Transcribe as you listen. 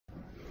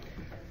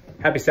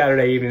Happy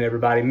Saturday evening,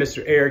 everybody.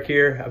 Mr. Eric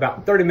here,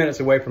 about 30 minutes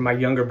away from my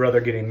younger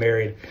brother getting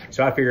married.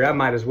 So I figured I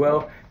might as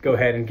well go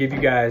ahead and give you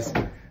guys,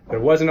 there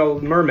was an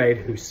old mermaid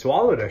who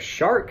swallowed a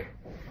shark.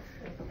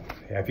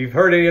 Yeah, if you've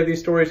heard any of these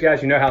stories,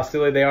 guys, you know how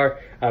silly they are.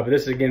 But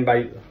this is again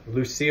by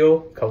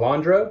Lucille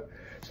Colandro.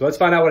 So let's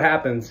find out what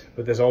happens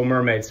with this old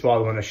mermaid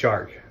swallowing a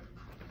shark.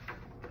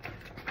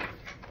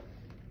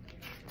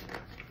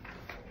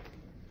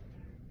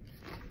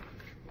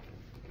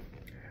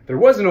 There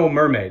was an old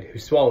mermaid who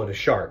swallowed a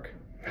shark.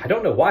 I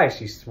don't know why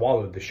she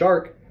swallowed the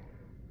shark,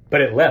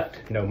 but it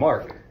left no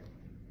mark.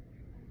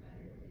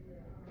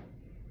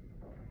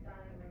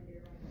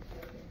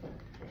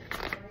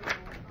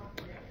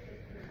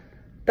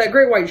 That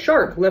great white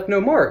shark left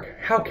no mark.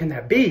 How can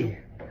that be?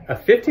 A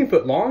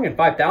 15-foot long and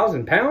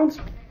 5,000 pounds?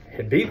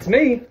 It beats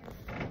me.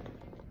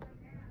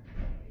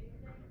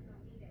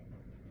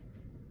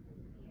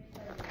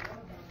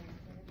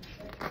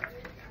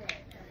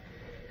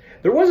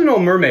 There was an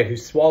old mermaid who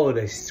swallowed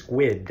a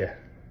squid.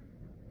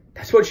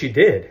 That's what she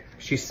did.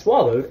 She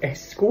swallowed a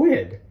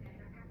squid.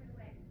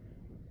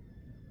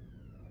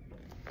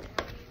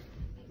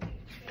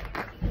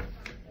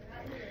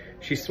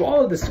 She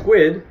swallowed the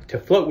squid to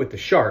float with the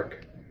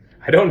shark.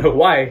 I don't know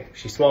why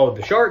she swallowed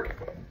the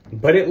shark,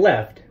 but it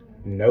left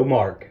no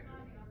mark.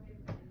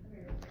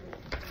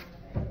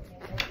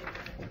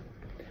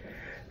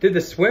 Did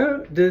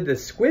the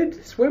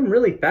squid swim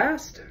really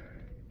fast?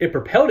 It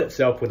propelled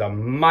itself with a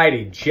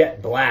mighty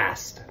jet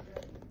blast.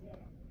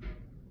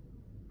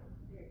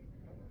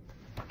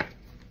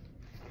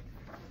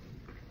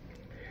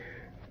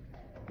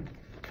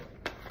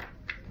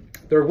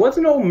 There was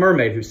an old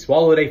mermaid who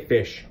swallowed a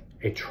fish,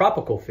 a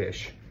tropical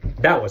fish.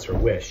 That was her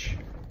wish.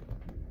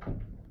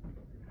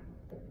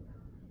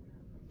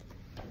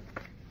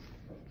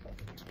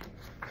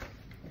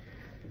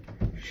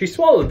 She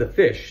swallowed the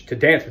fish to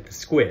dance with the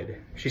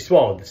squid. She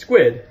swallowed the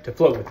squid to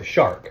float with the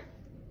shark.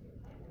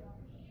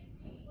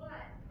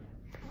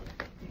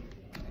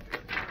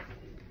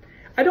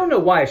 I don't know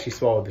why she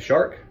swallowed the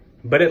shark,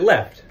 but it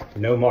left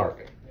no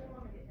mark.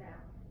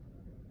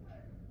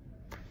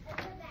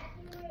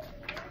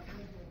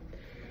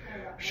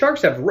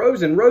 Sharks have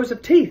rows and rows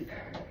of teeth.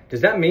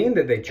 Does that mean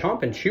that they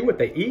chomp and chew what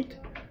they eat?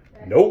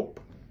 Nope.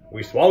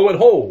 We swallow it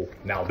whole.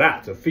 Now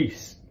that's a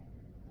feast,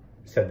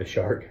 said the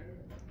shark.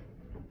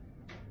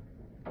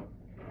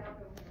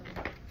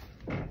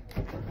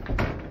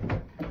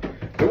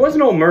 There was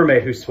an old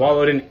mermaid who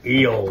swallowed an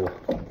eel.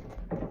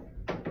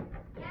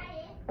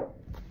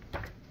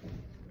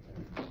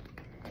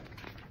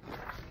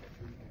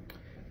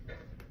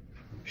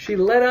 She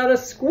let out a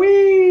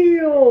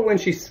squeal when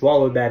she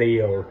swallowed that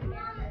eel.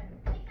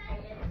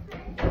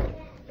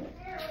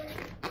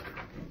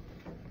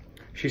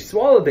 She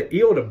swallowed the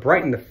eel to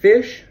brighten the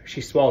fish.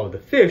 She swallowed the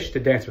fish to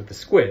dance with the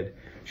squid.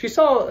 She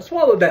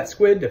swallowed that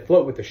squid to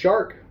float with the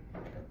shark.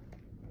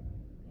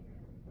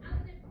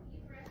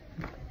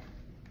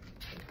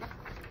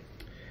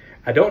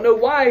 I don't know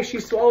why she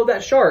swallowed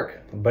that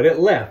shark, but it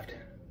left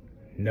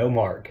no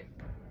mark.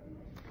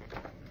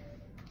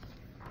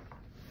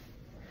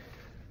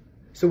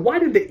 So why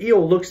did the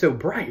eel look so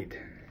bright?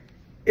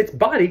 Its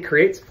body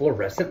creates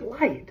fluorescent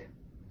light.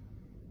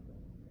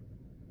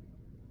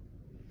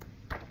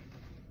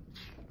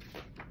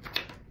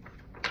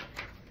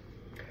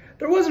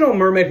 There was an old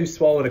mermaid who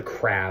swallowed a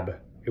crab.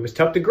 It was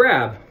tough to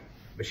grab,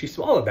 but she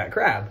swallowed that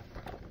crab.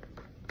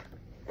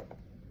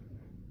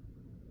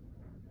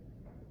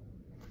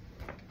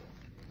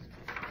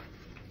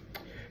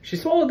 She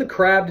swallowed the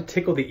crab to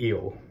tickle the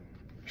eel.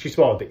 She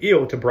swallowed the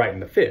eel to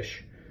brighten the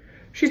fish.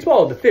 She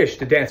swallowed the fish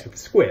to dance with the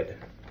squid.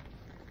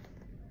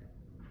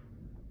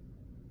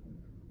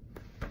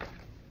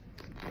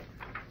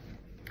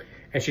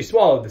 And she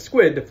swallowed the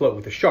squid to float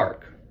with the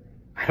shark.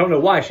 I don't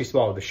know why she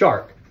swallowed the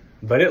shark,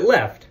 but it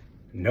left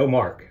no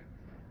mark.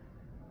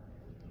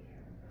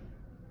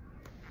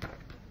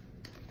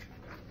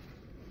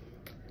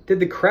 Did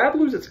the crab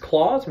lose its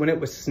claws when it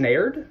was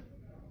snared?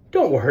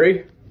 Don't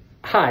worry,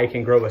 I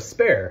can grow a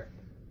spare,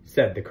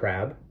 said the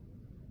crab.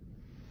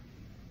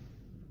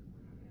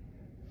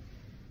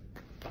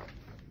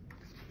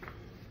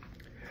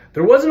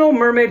 There was an old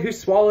mermaid who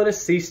swallowed a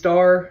sea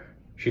star.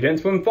 She didn't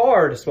swim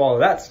far to swallow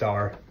that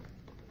star.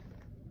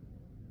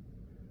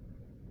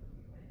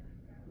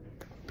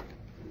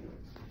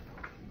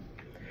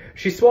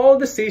 She swallowed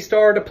the sea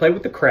star to play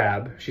with the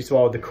crab. She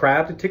swallowed the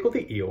crab to tickle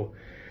the eel.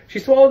 She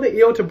swallowed the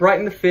eel to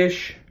brighten the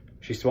fish.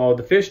 She swallowed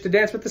the fish to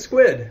dance with the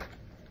squid.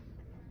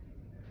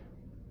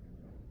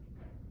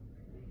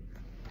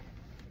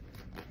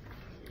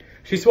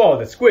 She swallowed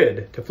the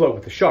squid to float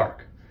with the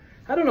shark.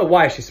 I don't know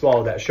why she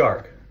swallowed that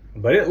shark,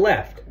 but it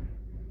left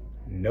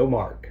no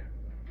mark.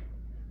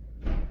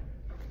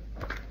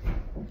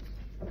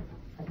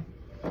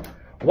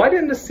 Why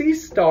didn't the sea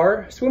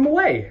star swim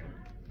away?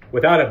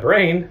 Without a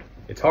brain,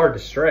 it's hard to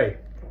stray.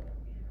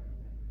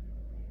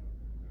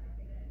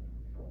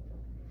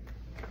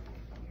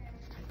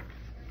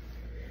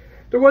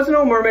 There was an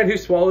old mermaid who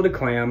swallowed a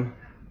clam.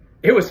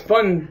 It was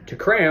fun to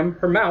cram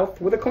her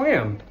mouth with a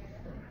clam.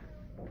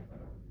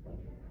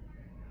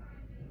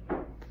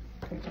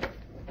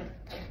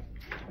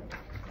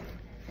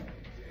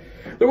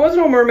 There was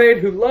an old mermaid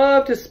who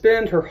loved to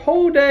spend her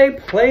whole day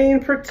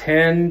playing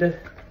pretend.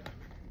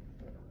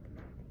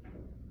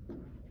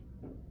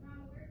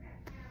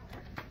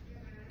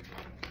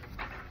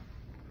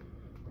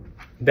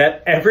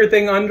 That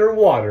everything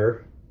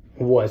underwater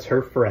was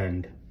her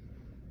friend.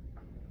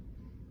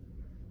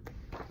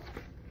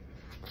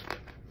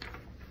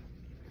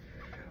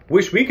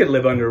 Wish we could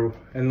live under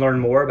and learn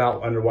more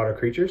about underwater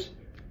creatures.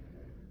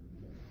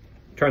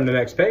 Turn the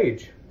next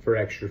page for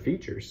extra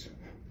features.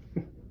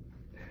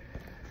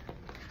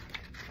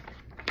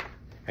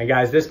 And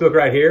guys, this book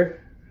right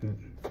here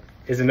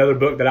is another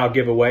book that I'll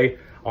give away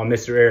on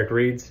Mr. Erik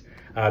Reads.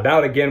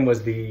 That again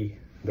was There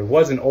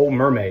Was an Old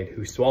Mermaid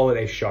Who Swallowed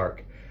a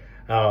Shark.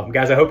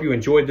 Guys, I hope you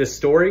enjoyed this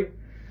story.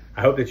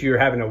 I hope that you're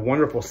having a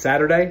wonderful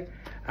Saturday.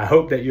 I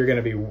hope that you're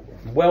going to be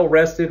well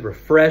rested,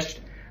 refreshed.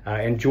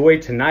 Enjoy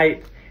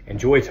tonight.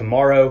 Enjoy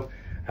tomorrow.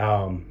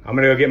 I'm going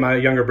to go get my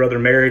younger brother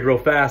married real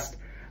fast.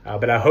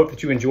 But I hope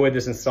that you enjoyed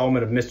this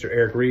installment of Mr.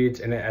 Erik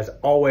Reads. And as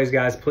always,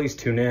 guys, please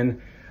tune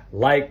in.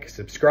 Like,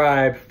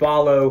 subscribe,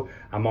 follow.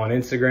 I'm on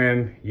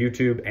Instagram,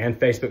 YouTube, and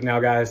Facebook now,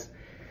 guys.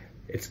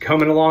 It's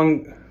coming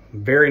along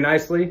very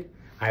nicely.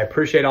 I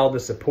appreciate all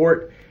the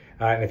support.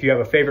 And if you have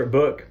a favorite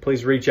book,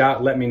 please reach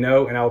out, let me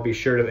know, and I will be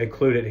sure to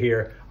include it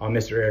here on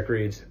Mr. Erik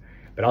Reads.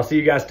 But I'll see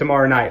you guys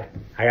tomorrow night.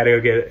 I got to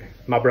go get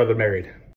my brother married.